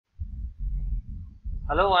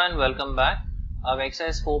Hello and welcome back. अब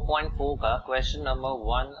exercise 4.4 का question number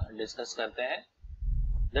 1 discuss करते हैं।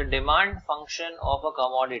 The demand function of a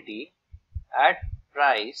commodity at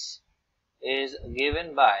price is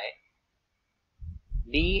given by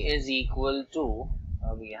D is equal to,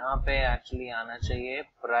 अब यहाँ पे actually आना चाहिए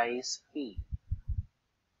प्राइस पी।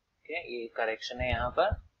 ओके, ये करेक्शन है यहाँ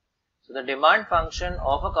पर। So the demand function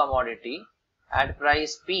of a commodity at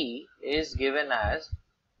price P is given as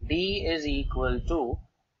D is equal to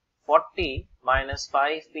 40 minus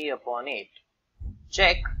 5p upon 8.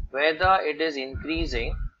 Check whether it is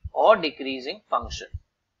increasing or decreasing function.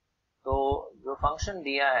 तो जो function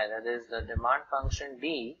दिया है, that is the demand function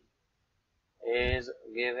D is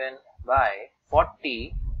given by 40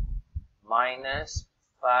 minus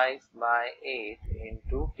 5 by 8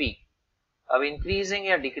 into p. अब increasing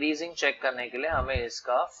या decreasing check करने के लिए हमें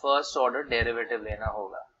इसका first order derivative लेना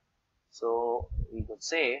होगा. So we could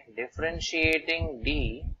say differentiating D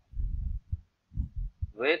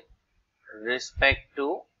with respect to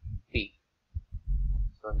P.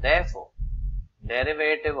 So therefore,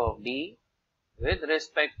 derivative of D with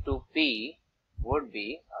respect to P would be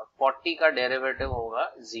 40 का derivative होगा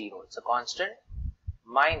 0, it's a constant,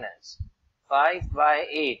 minus 5 by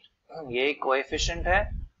 8, ये coefficient है,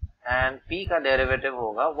 and P का derivative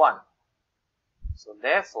होगा 1. So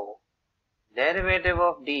therefore, derivative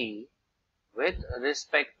of D with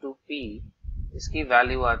respect to P, इसकी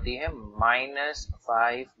value आती है minus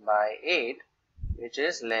 5 by 8, which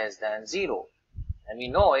is less than 0. And we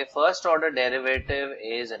know a first order derivative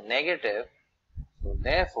is negative, so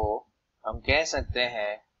therefore हम कह सकते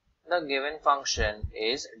हैं the given function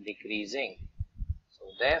is decreasing.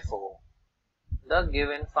 So therefore the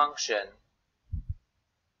given function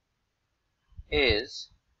is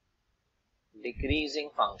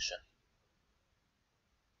decreasing function.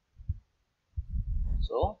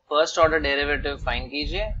 तो first order derivative find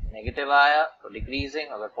कीजिए, negative आया तो decreasing,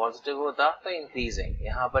 अगर positive होता तो इंक्रीजिंग।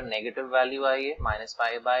 यहाँ पर नेगेटिव वैल्यू आई है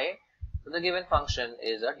 -5/8, तो the given function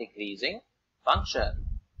is a decreasing function.